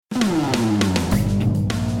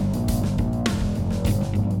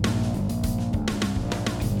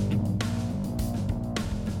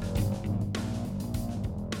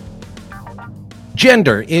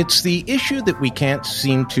Gender, it's the issue that we can't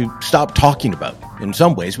seem to stop talking about. In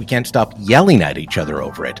some ways, we can't stop yelling at each other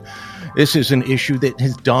over it. This is an issue that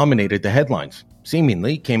has dominated the headlines.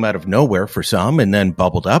 Seemingly came out of nowhere for some and then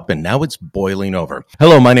bubbled up, and now it's boiling over.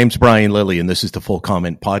 Hello, my name's Brian Lilly, and this is the Full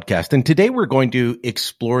Comment Podcast. And today we're going to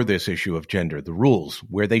explore this issue of gender, the rules,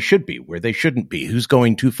 where they should be, where they shouldn't be, who's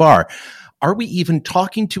going too far. Are we even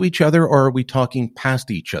talking to each other, or are we talking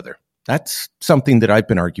past each other? That's something that I've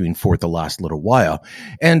been arguing for the last little while.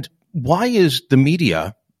 And why is the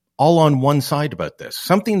media all on one side about this?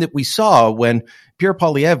 Something that we saw when Pierre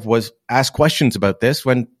Poilievre was asked questions about this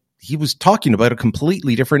when he was talking about a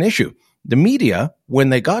completely different issue. The media, when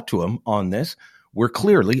they got to him on this, were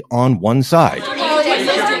clearly on one side.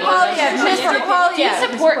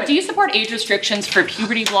 Do you support age restrictions for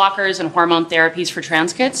puberty blockers and hormone therapies for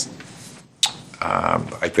trans kids?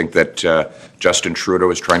 I think that Justin Trudeau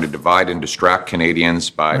is trying to divide and distract Canadians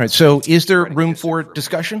by... All right, so is there room for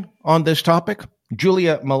discussion on this topic?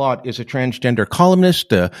 Julia Malott is a transgender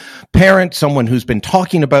columnist, a parent, someone who's been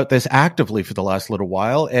talking about this actively for the last little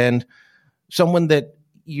while, and someone that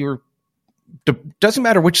doesn't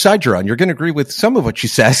matter which side you're on, you're going to agree with some of what she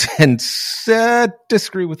says and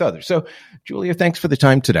disagree with others. So, Julia, thanks for the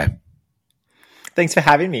time today. Thanks for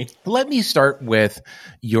having me. Let me start with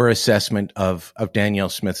your assessment of Danielle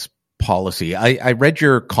Smith's policy. I read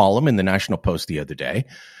your column in the National Post the other day.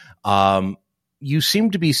 You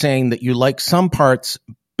seem to be saying that you like some parts,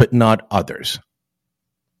 but not others.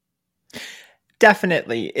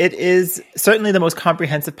 Definitely. It is certainly the most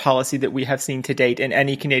comprehensive policy that we have seen to date in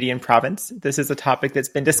any Canadian province. This is a topic that's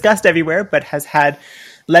been discussed everywhere, but has had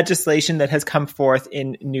legislation that has come forth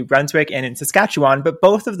in New Brunswick and in Saskatchewan, but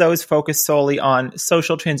both of those focus solely on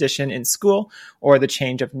social transition in school or the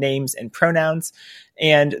change of names and pronouns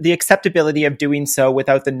and the acceptability of doing so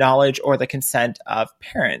without the knowledge or the consent of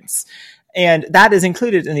parents. And that is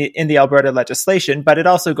included in the Alberta legislation, but it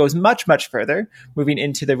also goes much, much further, moving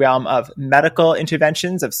into the realm of medical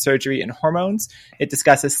interventions of surgery and hormones. It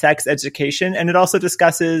discusses sex education, and it also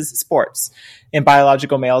discusses sports and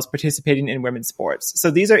biological males participating in women's sports.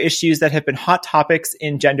 So these are issues that have been hot topics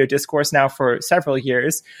in gender discourse now for several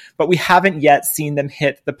years, but we haven't yet seen them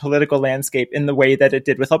hit the political landscape in the way that it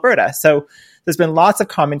did with Alberta. So there's been lots of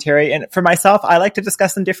commentary, and for myself, I like to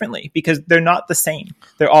discuss them differently because they're not the same.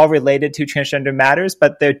 They're all related to transgender matters,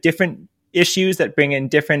 but they're different issues that bring in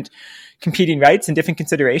different competing rights and different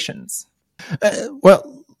considerations.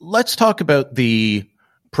 Well, let's talk about the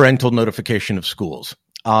parental notification of schools.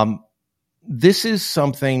 This is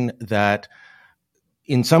something that,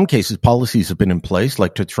 in some cases, policies have been in place,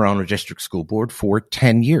 like the Toronto District School Board, for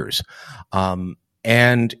 10 years.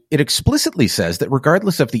 And it explicitly says that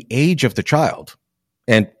regardless of the age of the child,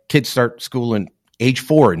 and kids start school in age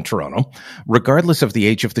 4 in Toronto, regardless of the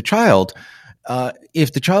age of the child,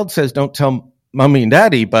 if the child says, don't tell mommy and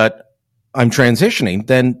daddy, but I'm transitioning,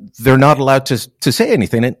 then they're not allowed to say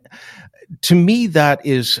anything. And to me, that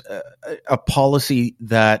is a policy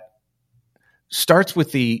that starts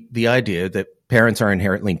with the idea that parents are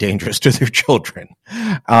inherently dangerous to their children.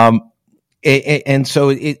 And so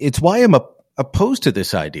it's why I'm opposed to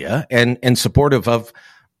this idea and supportive of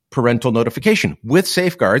parental notification with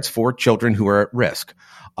safeguards for children who are at risk,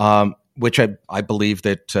 which I believe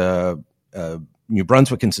that New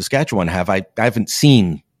Brunswick and Saskatchewan have. I haven't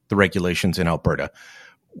seen the regulations in Alberta.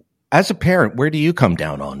 As a parent, where do you come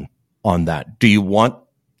down on that? Do you want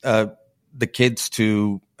the kids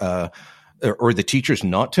to or the teachers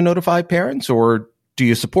not to notify parents, or do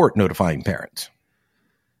you support notifying parents?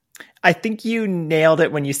 I think you nailed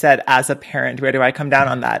it when you said, as a parent, where do I come down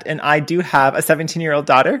on that? And I do have a 17-year-old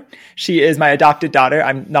daughter. She is my adopted daughter.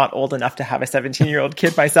 I'm not old enough to have a 17-year-old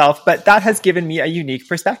kid myself, but that has given me a unique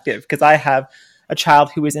perspective because I have a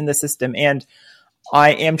child who is in the system and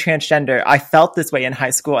I am transgender. I felt this way in high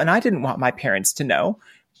school and I didn't want my parents to know,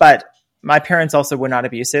 but my parents also were not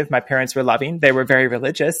abusive. My parents were loving. They were very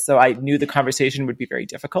religious. So I knew the conversation would be very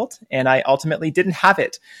difficult. And I ultimately didn't have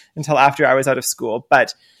it until after I was out of school.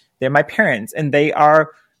 But they're my parents, and they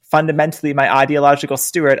are fundamentally my ideological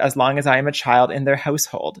steward as long as I am a child in their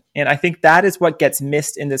household. And I think that is what gets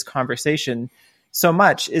missed in this conversation so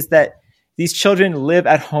much, is that these children live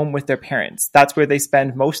at home with their parents. That's where they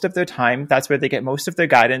spend most of their time. That's where they get most of their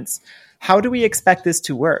guidance. How do we expect this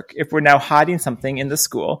to work if we're now hiding something in the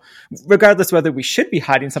school, regardless whether we should be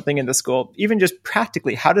hiding something in the school, even just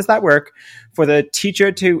practically, how does that work for the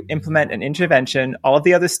teacher to implement an intervention? All of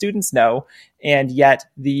the other students know, and yet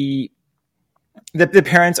the the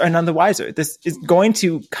parents are none the wiser. This is going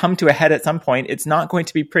to come to a head at some point. It's not going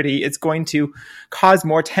to be pretty. It's going to cause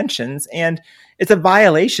more tensions. And it's a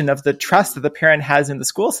violation of the trust that the parent has in the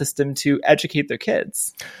school system to educate their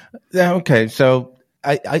kids. Okay, so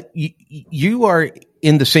you are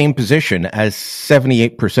in the same position as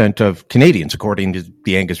 78% of Canadians, according to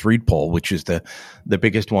the Angus Reid poll, which is the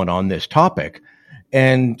biggest one on this topic.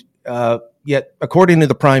 And yet, according to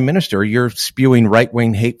the Prime Minister, you're spewing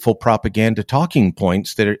right-wing hateful propaganda talking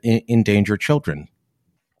points that endanger children.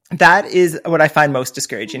 That is what I find most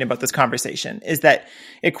discouraging about this conversation, is that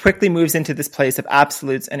it quickly moves into this place of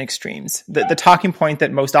absolutes and extremes. The talking point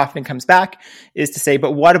that most often comes back is to say,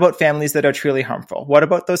 but what about families that are truly harmful? What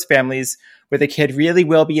about those families where the kid really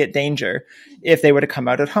will be at danger if they were to come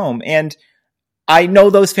out at home? And I know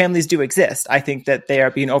those families do exist. I think that they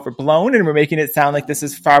are being overblown and we're making it sound like this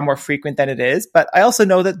is far more frequent than it is. But I also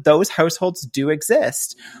know that those households do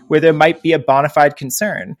exist where there might be a bona fide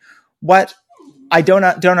concern. What I don't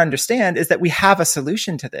understand is that we have a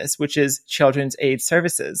solution to this, which is children's aid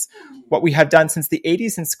services. What we have done since the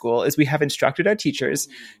 80s in school is we have instructed our teachers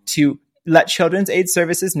to let children's aid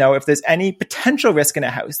services know if there's any potential risk in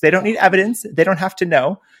a house. They don't need evidence. They don't have to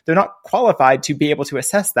know. They're not qualified to be able to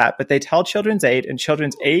assess that, but they tell children's aid, and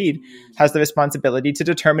children's aid has the responsibility to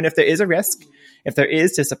determine if there is a risk, if there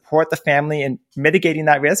is, to support the family in mitigating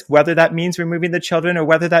that risk, whether that means removing the children or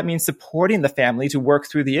whether that means supporting the family to work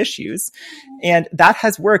through the issues. And that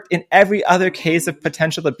has worked in every other case of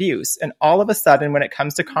potential abuse. And all of a sudden, when it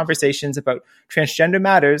comes to conversations about transgender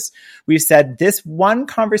matters, we've said this one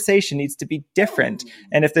conversation needs to be different.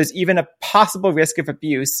 And if there's even a possible risk of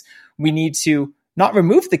abuse, we need to not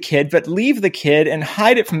remove the kid, but leave the kid and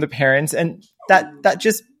hide it from the parents. And that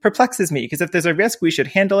just perplexes me, because if there's a risk, we should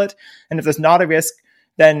handle it. And if there's not a risk,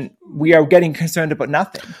 then we are getting concerned about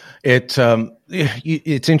nothing. It's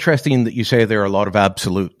interesting that you say there are a lot of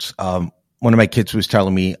absolutes. One of my kids was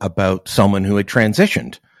telling me about someone who had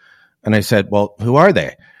transitioned. And I said, well, who are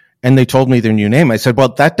they? And they told me their new name. I said,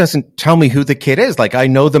 well, that doesn't tell me who the kid is. Like, I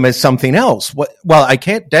know them as something else. Well, I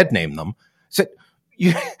can't dead name them. I said,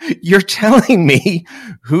 you're telling me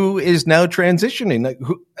who is now transitioning. Like,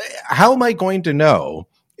 how am I going to know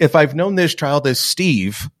if I've known this child as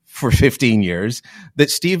Steve for 15 years, that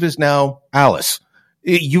Steve is now Alice?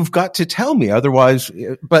 You've got to tell me, otherwise.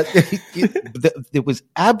 But it was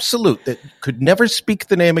absolute, that could never speak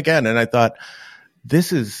the name again. And I thought,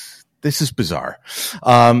 this is bizarre.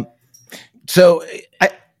 So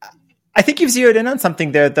I think you've zeroed in on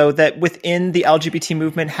something there, though, that within the LGBT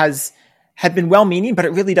movement had been well-meaning, but it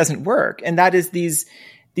really doesn't work. And that is these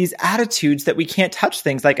attitudes that we can't touch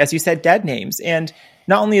things like, as you said, dead names. And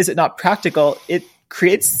not only is it not practical, it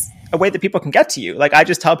creates a way that people can get to you. Like, I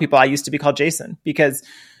just tell people I used to be called Jason, because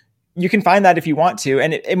you can find that if you want to.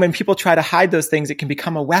 And when people try to hide those things, it can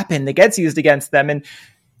become a weapon that gets used against them. And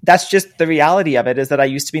that's just the reality of it, is that I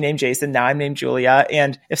used to be named Jason. Now I'm named Julia.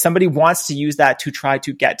 And if somebody wants to use that to try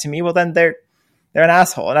to get to me, well, then they're an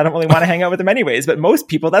asshole, and I don't really want to hang out with them anyways. But most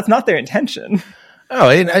people, that's not their intention. Oh,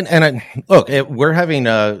 and look, we're having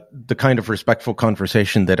the kind of respectful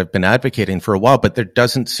conversation that I've been advocating for a while, but there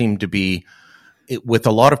doesn't seem to be with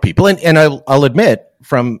a lot of people. And I'll admit,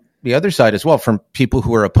 from the other side as well, from people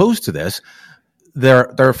who are opposed to this,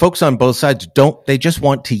 there are folks on both sides. They just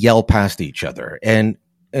want to yell past each other. And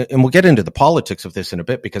we'll get into the politics of this in a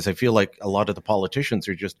bit, because I feel like a lot of the politicians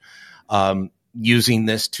are just using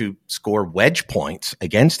this to score wedge points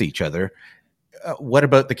against each other. What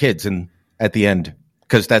about the kids? And at the end,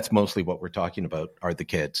 because that's mostly what we're talking about, are the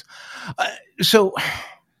kids. So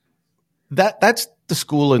that's the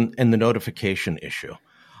school and the notification issue.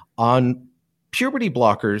 On puberty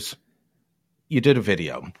blockers, you did a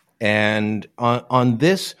video, and on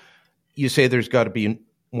this, you say there's got to be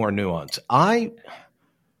more nuance.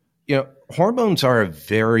 Hormones are a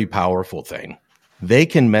very powerful thing. They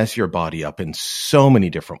can mess your body up in so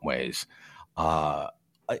many different ways.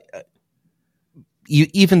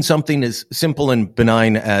 Even something as simple and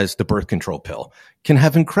benign as the birth control pill can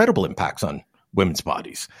have incredible impacts on women's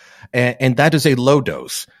bodies. And that is a low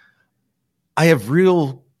dose. I have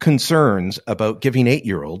real concerns about giving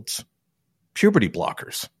 8-year-olds puberty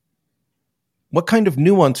blockers. What kind of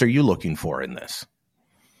nuance are you looking for in this?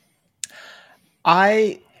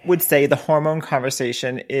 I would say the hormone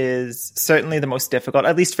conversation is certainly the most difficult,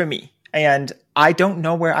 at least for me. And I don't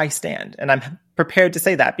know where I stand. And I'm prepared to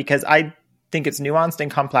say that, because I think it's nuanced and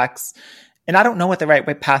complex. And I don't know what the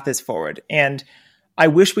right path is forward. And I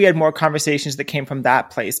wish we had more conversations that came from that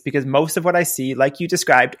place, because most of what I see, like you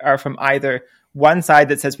described, are from either one side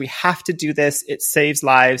that says we have to do this, it saves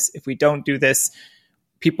lives. If we don't do this,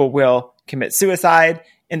 people will commit suicide.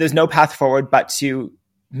 And there's no path forward but to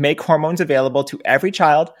make hormones available to every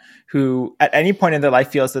child who at any point in their life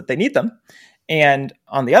feels that they need them. And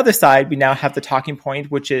on the other side, we now have the talking point,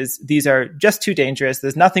 which is these are just too dangerous.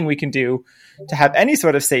 There's nothing we can do to have any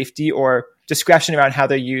sort of safety or discretion around how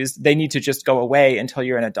they're used. They need to just go away until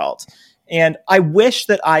you're an adult. And I wish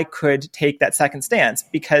that I could take that second stance,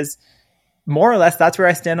 because more or less that's where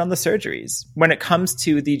I stand on the surgeries. When it comes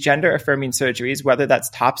to the gender affirming surgeries, whether that's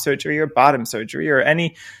top surgery or bottom surgery or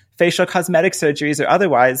any facial cosmetic surgeries or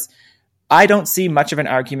otherwise, I don't see much of an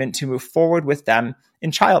argument to move forward with them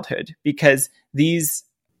in childhood, because these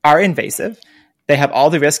are invasive. They have all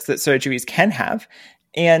the risks that surgeries can have.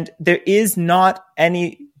 And there is not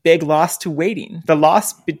any big loss to waiting. The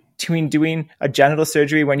loss between doing a genital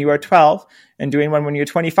surgery when you are 12 and doing one when you're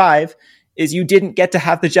 25 is you didn't get to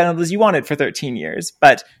have the genitals you wanted for 13 years.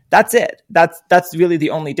 But that's it. That's really the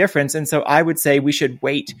only difference. And so I would say we should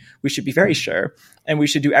wait. We should be very sure. And we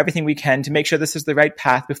should do everything we can to make sure this is the right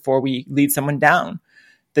path before we lead someone down.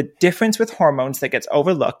 The difference with hormones that gets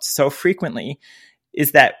overlooked so frequently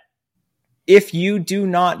is that if you do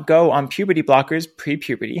not go on puberty blockers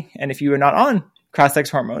pre-puberty, and if you are not on cross-sex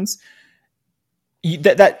hormones,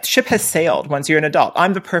 that ship has sailed once you're an adult.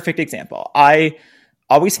 I'm the perfect example. I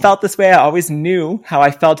always felt this way. I always knew how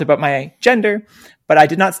I felt about my gender, but I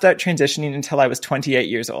did not start transitioning until I was 28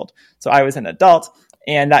 years old. So I was an adult.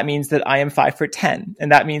 And that means that I am 5'10",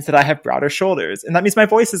 and that means that I have broader shoulders, and that means my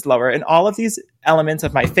voice is lower, and all of these elements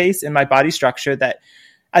of my face and my body structure that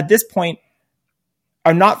at this point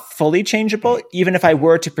are not fully changeable, even if I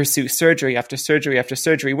were to pursue surgery after surgery after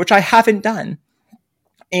surgery, which I haven't done.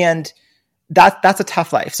 And that's a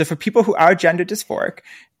tough life. So for people who are gender dysphoric,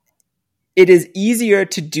 it is easier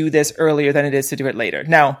to do this earlier than it is to do it later.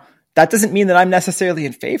 Now, that doesn't mean that I'm necessarily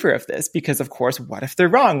in favor of this, because, of course, what if they're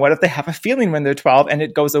wrong? What if they have a feeling when they're 12 and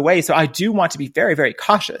it goes away? So I do want to be very, very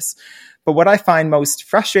cautious. But what I find most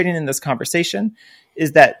frustrating in this conversation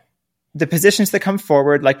is that the positions that come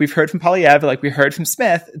forward, like we've heard from Polyev, like we heard from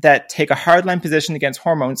Smith, that take a hardline position against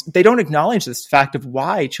hormones, they don't acknowledge this fact of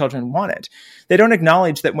why children want it. They don't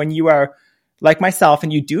acknowledge that when you are like myself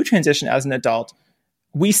and you do transition as an adult,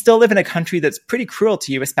 we still live in a country that's pretty cruel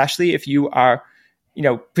to you, especially if you are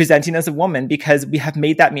presenting as a woman, because we have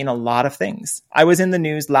made that mean a lot of things. I was in the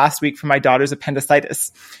news last week for my daughter's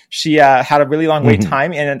appendicitis. She had a really long wait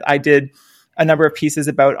time, and I did a number of pieces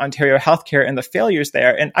about Ontario healthcare and the failures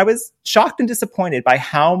there. And I was shocked and disappointed by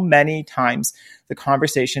how many times the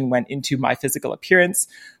conversation went into my physical appearance,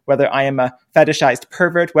 whether I am a fetishized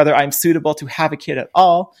pervert, whether I'm suitable to have a kid at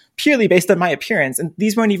all, purely based on my appearance. And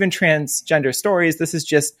these weren't even transgender stories. This is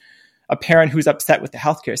just a parent who's upset with the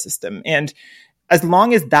healthcare system. And as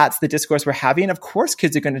long as that's the discourse we're having, of course,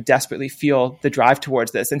 kids are going to desperately feel the drive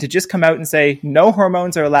towards this. And to just come out and say, no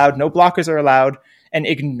hormones are allowed, no blockers are allowed, and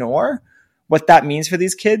ignore what that means for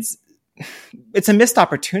these kids, it's a missed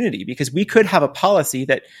opportunity, because we could have a policy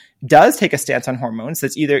that does take a stance on hormones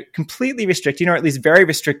that's either completely restricting or at least very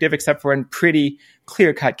restrictive, except for in pretty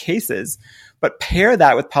clear-cut cases. But pair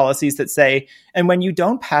that with policies that say, and when you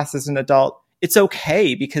don't pass as an adult, it's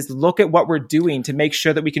okay, because look at what we're doing to make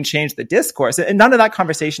sure that we can change the discourse. And none of that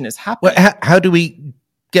conversation is happening. Well, how do we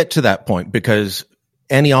get to that point? Because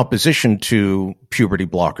any opposition to puberty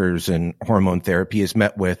blockers and hormone therapy is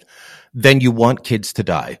met with, then you want kids to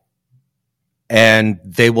die and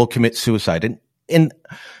they will commit suicide. And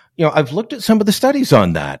I've looked at some of the studies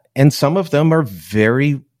on that, and some of them are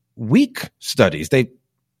very weak studies.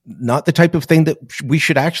 Not the type of thing that we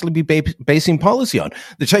should actually be basing policy on.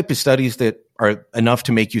 The type of studies that are enough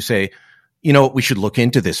to make you say, we should look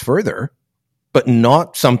into this further, but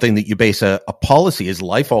not something that you base a policy as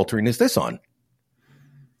life-altering as this on.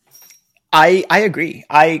 I agree.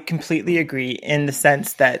 I completely agree, in the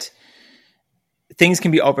sense that things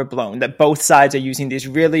can be overblown, that both sides are using these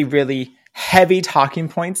really, really heavy talking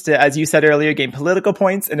points to, as you said earlier, gain political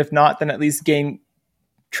points, and if not, then at least gain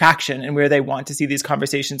traction and where they want to see these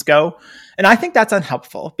conversations go. And I think that's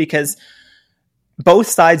unhelpful, because both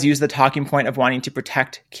sides use the talking point of wanting to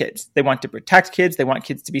protect kids. They want to protect kids. They want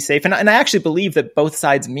kids to be safe. And I actually believe that both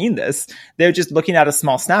sides mean this. They're just looking at a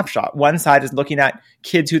small snapshot. One side is looking at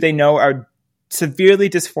kids who they know are severely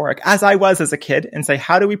dysphoric, as I was as a kid, and say,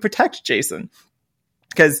 how do we protect Jason?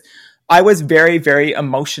 Because I was very, very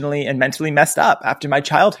emotionally and mentally messed up after my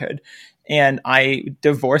childhood. And I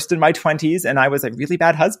divorced in my 20s, and I was a really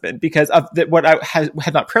bad husband because of what I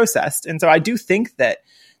had not processed. And so I do think that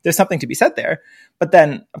there's something to be said there. But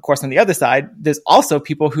then, of course, on the other side, there's also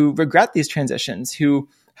people who regret these transitions, who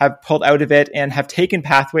have pulled out of it and have taken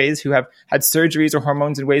pathways, who have had surgeries or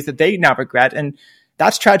hormones in ways that they now regret. And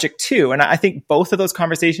that's tragic too. And I think both of those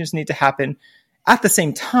conversations need to happen. At the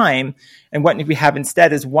same time, and what we have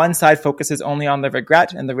instead is one side focuses only on the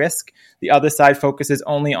regret and the risk. The other side focuses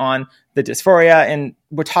only on the dysphoria, and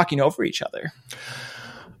we're talking over each other.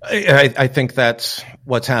 I think that's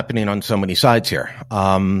what's happening on so many sides here.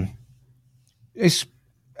 I've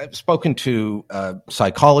spoken to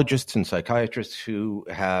psychologists and psychiatrists who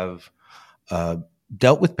have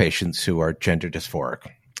dealt with patients who are gender dysphoric.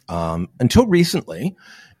 Until recently,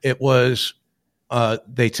 it was,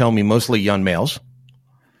 they tell me, mostly young males,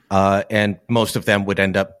 and most of them would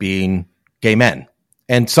end up being gay men.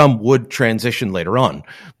 And some would transition later on,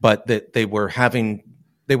 but that they were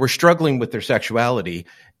struggling with their sexuality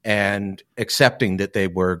and accepting that they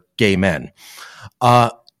were gay men.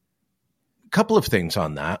 Couple of things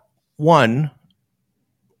on that. One,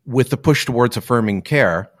 with the push towards affirming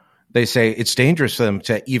care, they say it's dangerous for them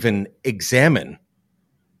to even examine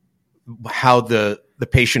how the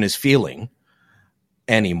patient is feeling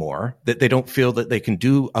anymore, that they don't feel that they can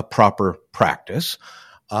do a proper practice,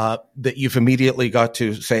 that you've immediately got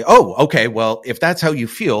to say, oh, okay, well, if that's how you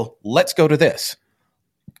feel, let's go to this.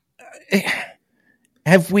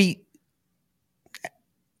 Have we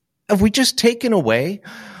just taken away,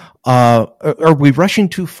 are we rushing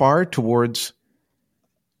too far towards,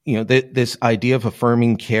 this idea of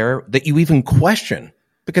affirming care that you even question?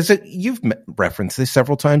 Because you've referenced this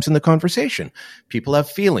several times in the conversation. People have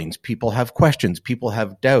feelings, people have questions, people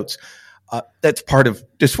have doubts. That's part of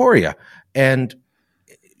dysphoria. And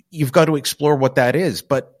you've got to explore what that is.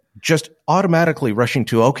 But just automatically rushing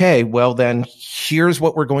to, okay, well, then here's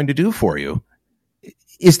what we're going to do for you.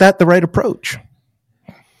 Is that the right approach?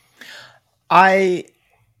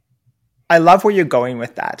 I love where you're going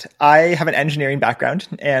with that. I have an engineering background,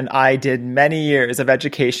 and I did many years of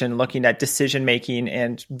education looking at decision making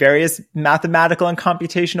and various mathematical and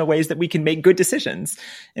computational ways that we can make good decisions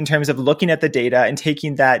in terms of looking at the data and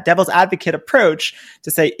taking that devil's advocate approach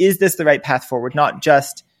to say, is this the right path forward? Not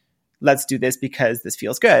just let's do this because this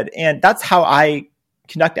feels good. And that's how I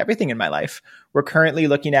conduct everything in my life. We're currently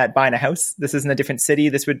looking at buying a house. This is in a different city.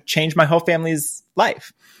 This would change my whole family's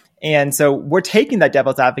life. And so we're taking that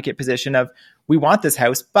devil's advocate position of, we want this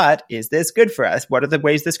house, but is this good for us? What are the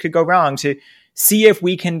ways this could go wrong, to see if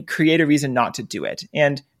we can create a reason not to do it?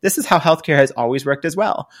 And this is how healthcare has always worked as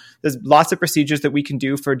well. There's lots of procedures that we can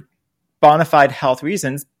do for bona fide health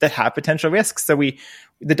reasons that have potential risks. So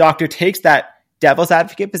the doctor takes that devil's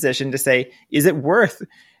advocate position to say, is it worth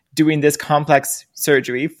doing this complex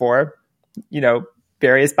surgery for,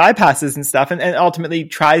 various bypasses and stuff, and ultimately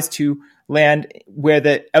tries to land where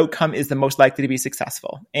the outcome is the most likely to be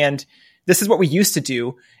successful. And this is what we used to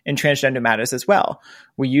do in transgender matters as well.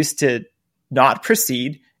 We used to not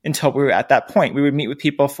proceed until we were at that point. We would meet with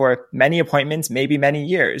people for many appointments, maybe many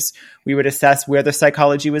years. We would assess where their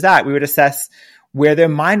psychology was at. We would assess where their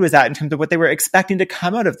mind was at in terms of what they were expecting to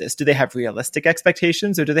come out of this. Do they have realistic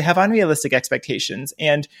expectations, or do they have unrealistic expectations?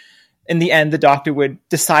 And in the end, the doctor would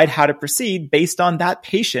decide how to proceed based on that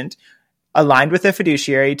patient, aligned with their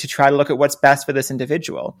fiduciary, to try to look at what's best for this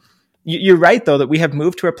individual. You're right, though, that we have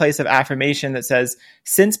moved to a place of affirmation that says,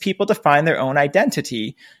 since people define their own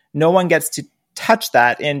identity, no one gets to touch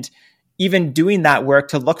that. And even doing that work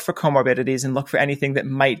to look for comorbidities and look for anything that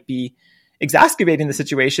might be exacerbating the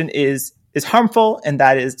situation is harmful, and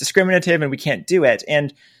that is discriminative, and we can't do it.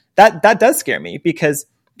 And that does scare me, because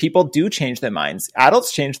people do change their minds.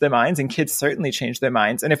 Adults change their minds, and kids certainly change their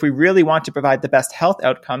minds. And if we really want to provide the best health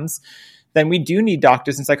outcomes, then we do need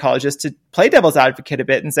doctors and psychologists to play devil's advocate a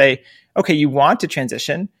bit and say, okay, you want to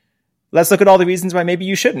transition. Let's look at all the reasons why maybe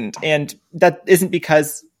you shouldn't. And that isn't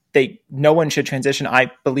because no one should transition.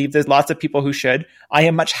 I believe there's lots of people who should. I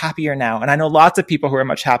am much happier now. And I know lots of people who are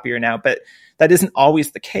much happier now, but that isn't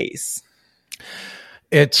always the case.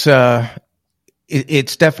 It's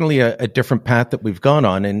definitely a different path that we've gone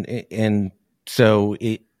on. And so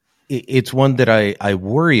it's one that I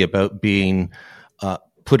worry about being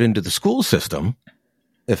put into the school system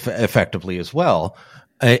effectively as well.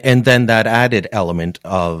 And then that added element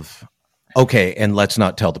of, okay, and let's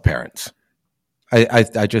not tell the parents.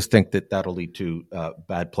 I just think that that'll lead to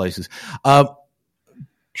bad places.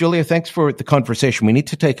 Julia, thanks for the conversation. We need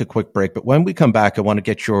to take a quick break, but when we come back, I want to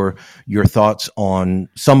get your thoughts on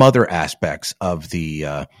some other aspects of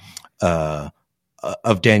the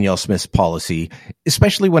of Danielle Smith's policy,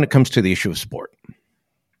 especially when it comes to the issue of sport.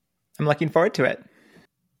 I'm looking forward to it.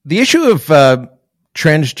 The issue of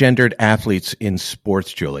transgendered athletes in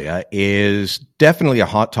sports, Julia, is definitely a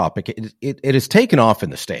hot topic. It has taken off in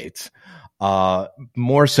the States,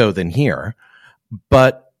 more so than here.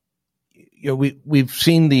 But we've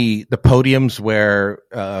seen the podiums where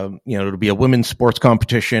it'll be a women's sports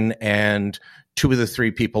competition, and two of the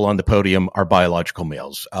three people on the podium are biological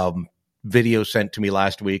males. Video sent to me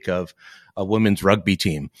last week of a women's rugby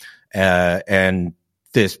team, and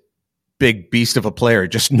this big beast of a player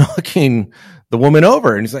just knocking the woman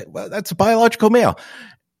over. And he's like, well, that's a biological male.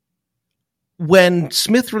 When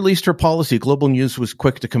Smith released her policy, Global News was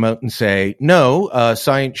quick to come out and say, no,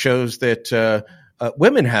 science shows that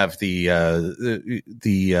women have the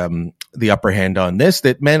upper hand on this,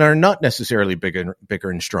 that men are not necessarily bigger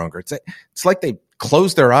and stronger. It's like they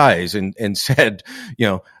closed their eyes and said,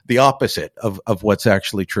 the opposite of what's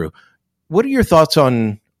actually true. What are your thoughts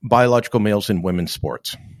on biological males in women's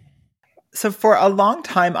sports? So for a long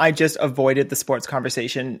time, I just avoided the sports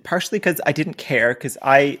conversation, partially because I didn't care, because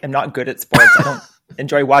I am not good at sports. I don't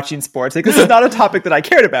enjoy watching sports. Like, this is not a topic that I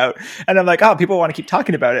cared about. And I'm like, oh, people want to keep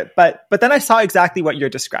talking about it. But then I saw exactly what you're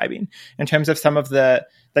describing in terms of some of the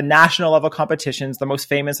national level competitions, the most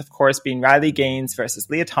famous, of course, being Riley Gaines versus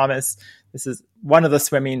Leah Thomas. This is one of the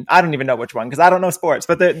swimming. I don't even know which one because I don't know sports,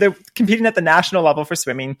 but they're competing at the national level for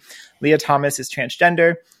swimming. Leah Thomas is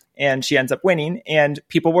transgender, and she ends up winning. And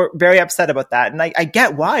people were very upset about that. And I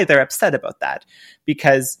get why they're upset about that,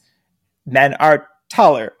 because men are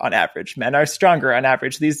taller on average. Men are stronger on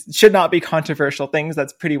average. These should not be controversial things.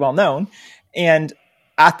 That's pretty well known. And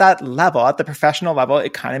at that level, at the professional level,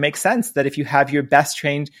 it kind of makes sense that if you have your best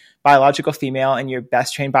trained biological female and your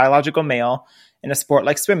best trained biological male in a sport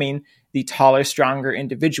like swimming, the taller, stronger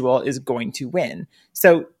individual is going to win.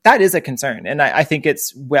 So that is a concern. And I think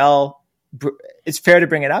it's fair to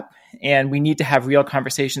bring it up, and we need to have real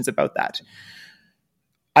conversations about that.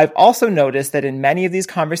 I've also noticed that in many of these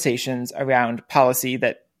conversations around policy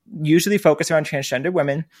that usually focus around transgender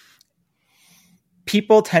women,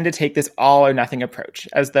 people tend to take this all or nothing approach,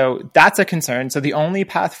 as though that's a concern. So the only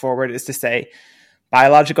path forward is to say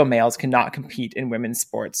biological males cannot compete in women's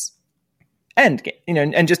sports, and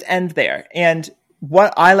just end there. And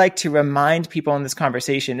what I like to remind people in this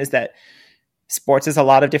conversation is that sports is a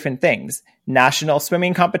lot of different things. National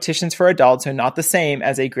swimming competitions for adults are not the same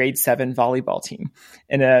as a grade 7 volleyball team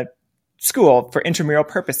in a school for intramural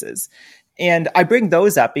purposes. And I bring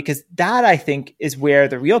those up because that, I think, is where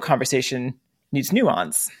the real conversation needs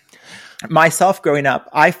nuance. Myself growing up,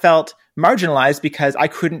 I felt marginalized because I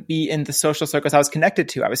couldn't be in the social circles I was connected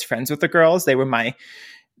to. I was friends with the girls. They were my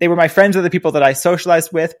friends, or the people that I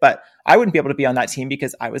socialized with, but I wouldn't be able to be on that team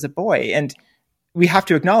because I was a boy. And we have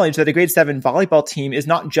to acknowledge that a grade 7 volleyball team is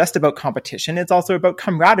not just about competition. It's also about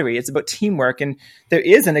camaraderie. It's about teamwork. And there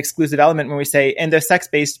is an exclusive element when we say, and they're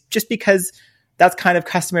sex-based, just because that's kind of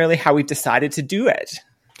customarily how we've decided to do it.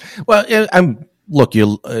 Well, look,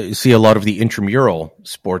 you'll see a lot of the intramural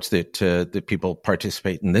sports that people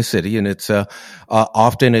participate in this city, and it's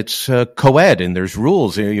often it's co-ed, and there's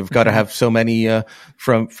rules. You've got to have so many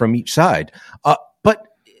from each side. But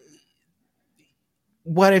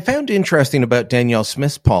what I found interesting about Danielle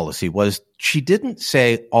Smith's policy was she didn't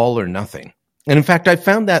say all or nothing. And in fact, I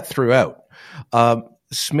found that throughout.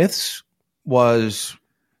 Smith's was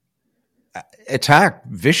attacked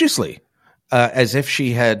viciously, as if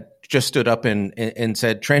she had just stood up and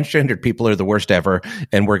said, transgendered people are the worst ever,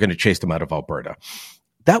 and we're going to chase them out of Alberta.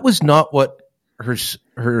 That was not what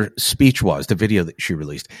her speech was, the video that she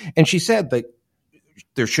released. And she said that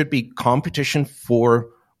there should be competition for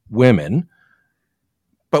women,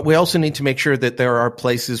 but we also need to make sure that there are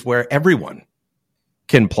places where everyone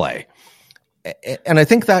can play. And I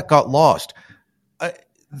think that got lost.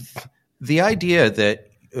 The idea that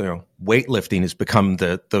weightlifting has become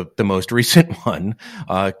the most recent one.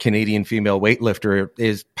 Canadian female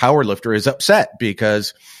powerlifter is upset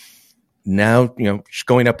because now she's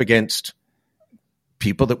going up against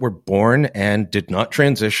people that were born and did not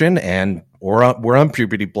transition or were on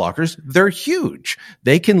puberty blockers. They're huge.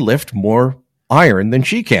 They can lift more iron than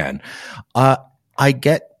she can. I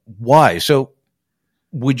get why. So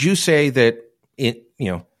would you say that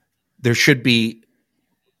there should be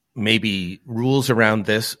maybe rules around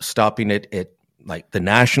this, stopping it at like the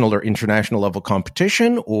national or international level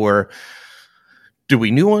competition? Or do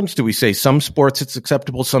we nuance? Do we say some sports it's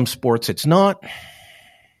acceptable, some sports it's not?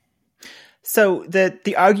 So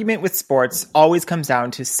the argument with sports always comes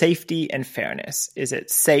down to safety and fairness. Is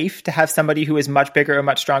it safe to have somebody who is much bigger or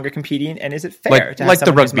much stronger competing? And is it fair to have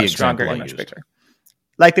somebody who's much stronger and much bigger?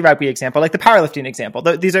 Like the rugby example, like the powerlifting example.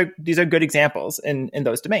 These are good examples in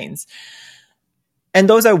those domains. And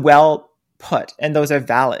those are well put, and those are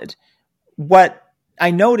valid. What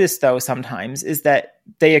I notice, though, sometimes is that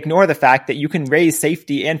they ignore the fact that you can raise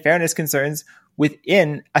safety and fairness concerns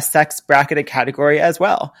within a sex bracketed category as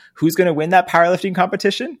well. Who's going to win that powerlifting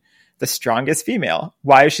competition? The strongest female.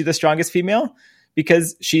 Why is she the strongest female?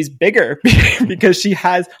 because she's bigger, because she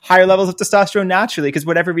has higher levels of testosterone naturally, because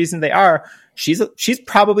whatever reason they are, she's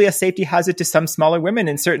probably a safety hazard to some smaller women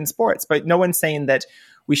in certain sports. But no one's saying that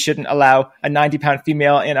we shouldn't allow a 90-pound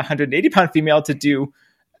female and a 180-pound female to do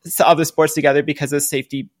other sports together because of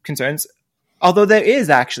safety concerns. Although there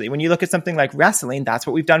is actually, when you look at something like wrestling, that's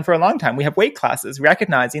what we've done for a long time. We have weight classes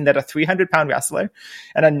recognizing that a 300-pound wrestler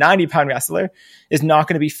and a 90-pound wrestler is not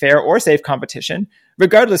going to be fair or safe competition,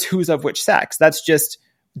 regardless who's of which sex.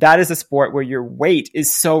 That is a sport where your weight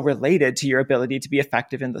is so related to your ability to be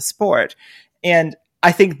effective in the sport. And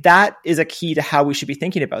I think that is a key to how we should be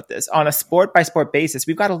thinking about this. On a sport-by-sport basis,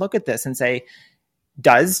 we've got to look at this and say,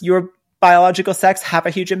 does your biological sex have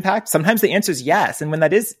a huge impact? Sometimes the answer is yes. And when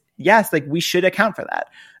that is yes, like we should account for that.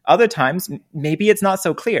 Other times, maybe it's not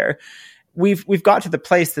so clear. We've got to the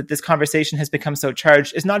place that this conversation has become so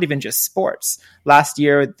charged. It's not even just sports. Last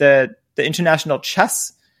year, the International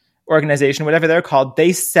Chess Organization, whatever they're called,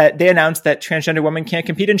 they announced that transgender women can't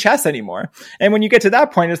compete in chess anymore. And when you get to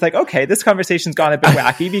that point, it's like, okay, this conversation's gone a bit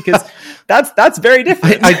wacky because that's very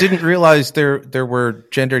different. I didn't realize there were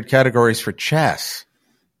gendered categories for chess.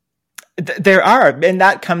 There are, and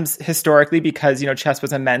that comes historically because, chess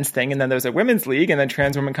was a men's thing, and then there's a women's league, and then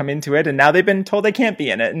trans women come into it, and now they've been told they can't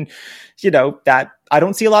be in it. And, that I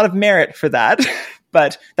don't see a lot of merit for that,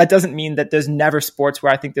 but that doesn't mean that there's never sports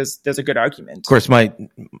where I think there's a good argument. Of course, my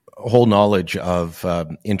whole knowledge of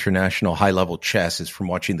international high-level chess is from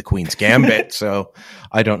watching The Queen's Gambit, so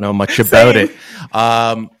I don't know much about it.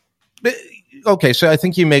 But, okay, so I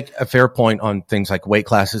think you make a fair point on things like weight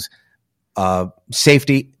classes,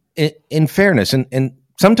 safety, in fairness, and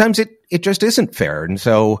sometimes it just isn't fair. And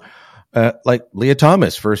so, like Leah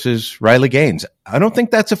Thomas versus Riley Gaines, I don't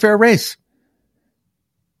think that's a fair race.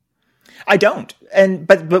 I don't.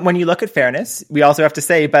 But when you look at fairness, we also have to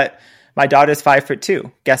say, but my daughter's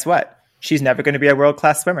 5'2". Guess what? She's never going to be a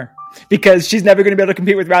world-class swimmer because she's never going to be able to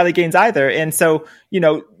compete with Riley Gaines either. And so,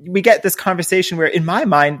 we get this conversation where, in my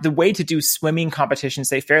mind, the way to do swimming competition,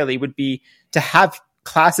 say fairly, would be to have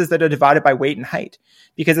classes that are divided by weight and height,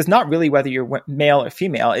 because it's not really whether you're male or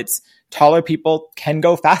female. It's taller people can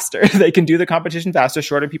go faster. They can do the competition faster.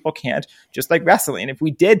 Shorter people can't, just like wrestling. If we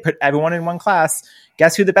did put everyone in one class,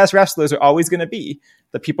 guess who the best wrestlers are always going to be?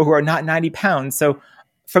 The people who are not 90 pounds. So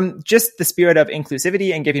from just the spirit of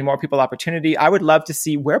inclusivity and giving more people opportunity, I would love to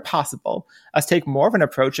see, where possible, us take more of an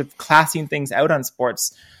approach of classing things out on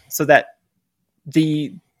sports so that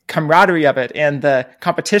the camaraderie of it and the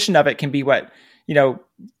competition of it can be what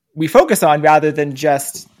we focus on, rather than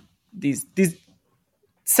just these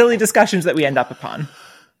silly discussions that we end up upon.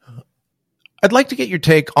 I'd like to get your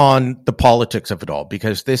take on the politics of it all,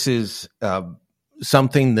 because this is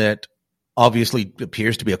something that obviously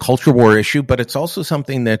appears to be a culture war issue, but it's also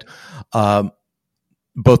something that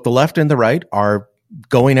both the left and the right are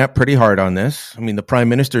going at pretty hard on this. I mean, the Prime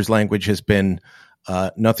Minister's language has been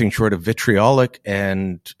nothing short of vitriolic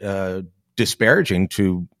and disparaging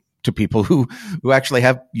to people who actually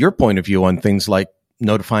have your point of view on things like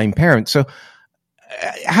notifying parents. So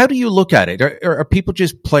how do you look at it? Are people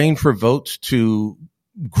just playing for votes to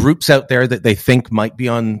groups out there that they think might be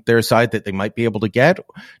on their side, that they might be able to get?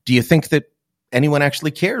 Do you think that anyone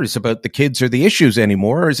actually cares about the kids or the issues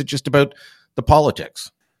anymore, or is it just about the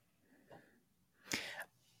politics?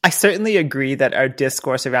 I certainly agree that our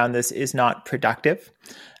discourse around this is not productive.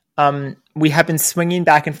 We have been swinging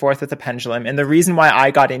back and forth with the pendulum. And the reason why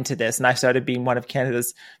I got into this and I started being one of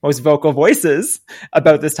Canada's most vocal voices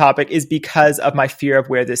about this topic is because of my fear of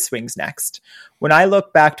where this swings next. When I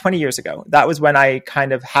look back 20 years ago, that was when I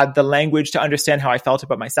kind of had the language to understand how I felt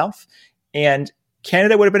about myself. And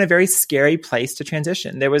Canada would have been a very scary place to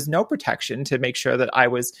transition. There was no protection to make sure that I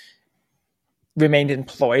remained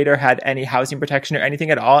employed or had any housing protection or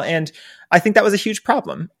anything at all. And I think that was a huge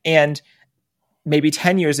problem. And maybe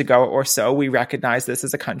 10 years ago or so, we recognized this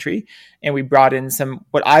as a country, and we brought in some,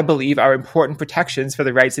 what I believe are important protections for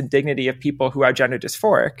the rights and dignity of people who are gender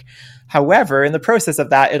dysphoric. However, in the process of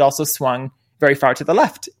that, it also swung very far to the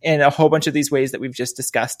left in a whole bunch of these ways that we've just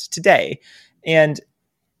discussed today. And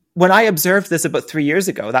when I observed this about 3 years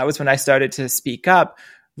ago, that was when I started to speak up,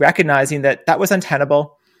 recognizing that that was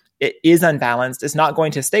untenable. It is unbalanced. It's not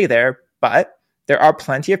going to stay there, but there are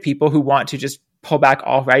plenty of people who want to just pull back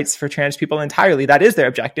all rights for trans people entirely. That is their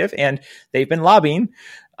objective. And they've been lobbying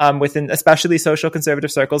within especially social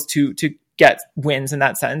conservative circles to get wins in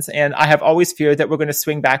that sense. And I have always feared that we're going to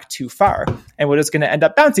swing back too far. And we're just going to end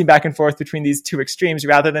up bouncing back and forth between these two extremes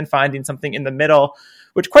rather than finding something in the middle,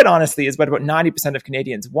 which quite honestly is what about 90% of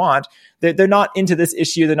Canadians want. They're not into this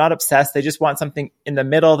issue. They're not obsessed. They just want something in the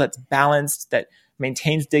middle that's balanced, that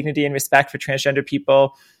maintains dignity and respect for transgender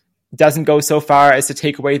people, doesn't go so far as to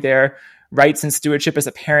take away their rights and stewardship as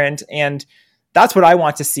a parent. And that's what I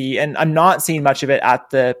want to see. And I'm not seeing much of it at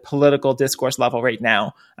the political discourse level right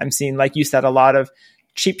now. I'm seeing, like you said, a lot of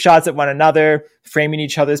cheap shots at one another, framing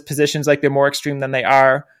each other's positions like they're more extreme than they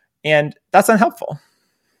are. And that's unhelpful.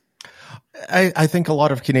 I think a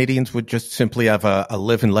lot of Canadians would just simply have a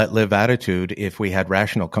live and let live attitude if we had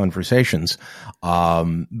rational conversations.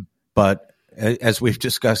 But as we've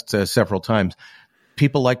discussed several times,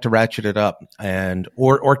 people like to ratchet it up and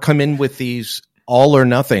or come in with these all or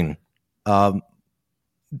nothing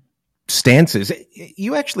stances.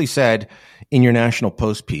 You actually said in your National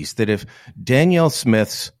Post piece that if Danielle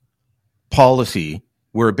Smith's policy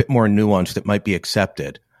were a bit more nuanced, it might be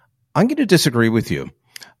accepted. I'm going to disagree with you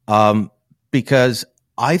because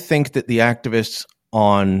I think that the activists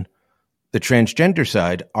on the transgender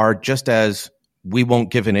side are just as we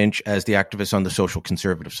won't give an inch as the activists on the social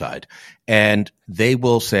conservative side. And they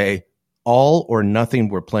will say all or nothing,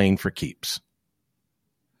 we're playing for keeps.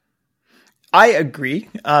 I agree.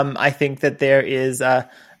 I think that there is a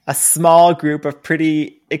small group of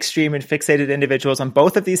pretty extreme and fixated individuals on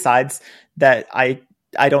both of these sides that I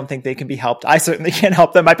don't think they can be helped. I certainly can't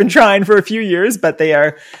help them. I've been trying for a few years, but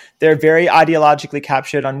they're very ideologically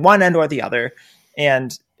captured on one end or the other.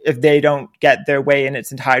 And if they don't get their way in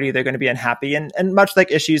its entirety, they're going to be unhappy. And much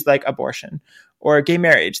like issues like abortion or gay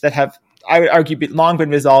marriage that have, I would argue, long been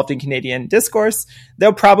resolved in Canadian discourse,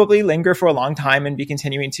 they'll probably linger for a long time and be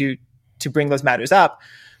continuing to bring those matters up.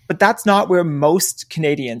 But that's not where most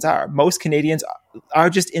Canadians are. Most Canadians are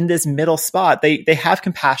just in this middle spot. They have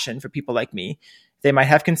compassion for people like me. They might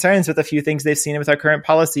have concerns with a few things they've seen with our current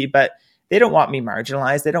policy, but they don't want me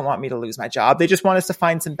marginalized. They don't want me to lose my job. They just want us to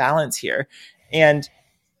find some balance here. And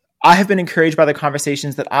I have been encouraged by the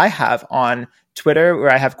conversations that I have on Twitter,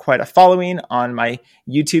 where I have quite a following, on my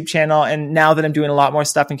YouTube channel, and now that I'm doing a lot more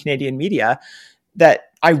stuff in Canadian media,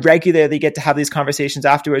 that I regularly get to have these conversations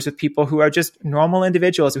afterwards with people who are just normal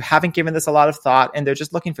individuals who haven't given this a lot of thought, and they're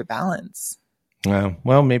just looking for balance.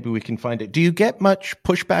 Well, maybe we can find it. Do you get much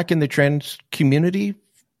pushback in the trans community?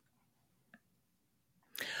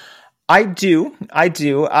 I do. I've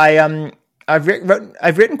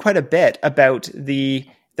written quite a bit about the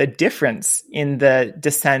difference in the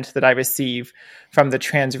dissent that I receive from the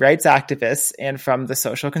trans rights activists and from the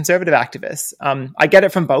social conservative activists. I get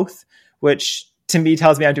it from both, which to me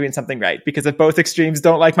tells me I'm doing something right, because if both extremes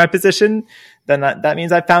don't like my position, then that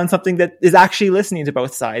means I've found something that is actually listening to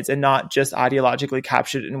both sides and not just ideologically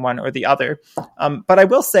captured in one or the other. But I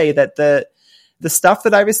will say that the stuff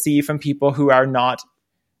that I receive from people who are not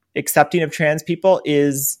accepting of trans people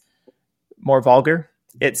is more vulgar.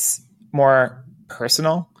 It's more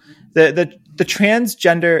personal. The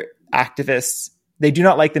transgender activists, they do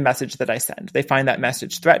not like the message that I send. They find that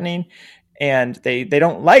message threatening, and they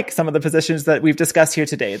don't like some of the positions that we've discussed here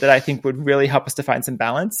today that I think would really help us to find some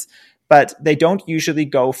balance. But they don't usually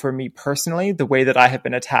go for me personally the way that I have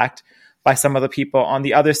been attacked by some of the people on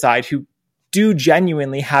the other side who do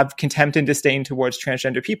genuinely have contempt and disdain towards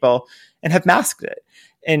transgender people and have masked it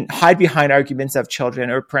and hide behind arguments of children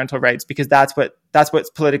or parental rights, because that's what's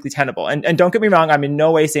politically tenable. And don't get me wrong, I'm in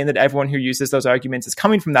no way saying that everyone who uses those arguments is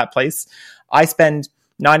coming from that place. I spend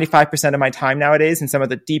 95% of my time nowadays in some of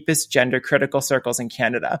the deepest gender critical circles in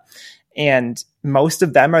Canada. And most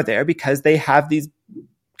of them are there because they have these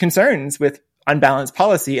concerns with unbalanced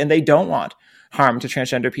policy and they don't want harm to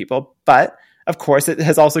transgender people. But of course, it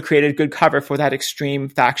has also created good cover for that extreme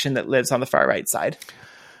faction that lives on the far right side.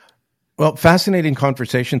 Well, fascinating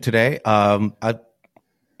conversation today.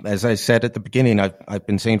 As I said at the beginning, I've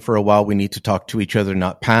been saying for a while, we need to talk to each other,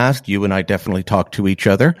 not past. You and I definitely talk to each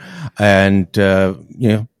other, and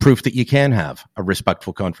proof that you can have a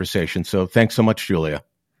respectful conversation. So thanks so much, Julia.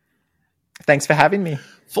 Thanks for having me.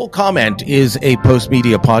 Full Comment is a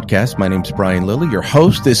post-media podcast. My name's Brian Lilly, your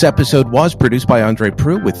host. This episode was produced by Andre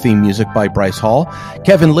Prue with theme music by Bryce Hall.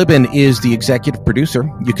 Kevin Libin is the executive producer.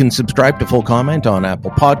 You can subscribe to Full Comment on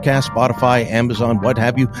Apple Podcasts, Spotify, Amazon, what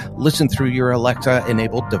have you. Listen through your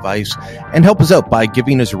Alexa-enabled device and help us out by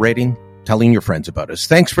giving us a rating, telling your friends about us.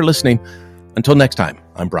 Thanks for listening. Until next time,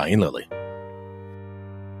 I'm Brian Lilly.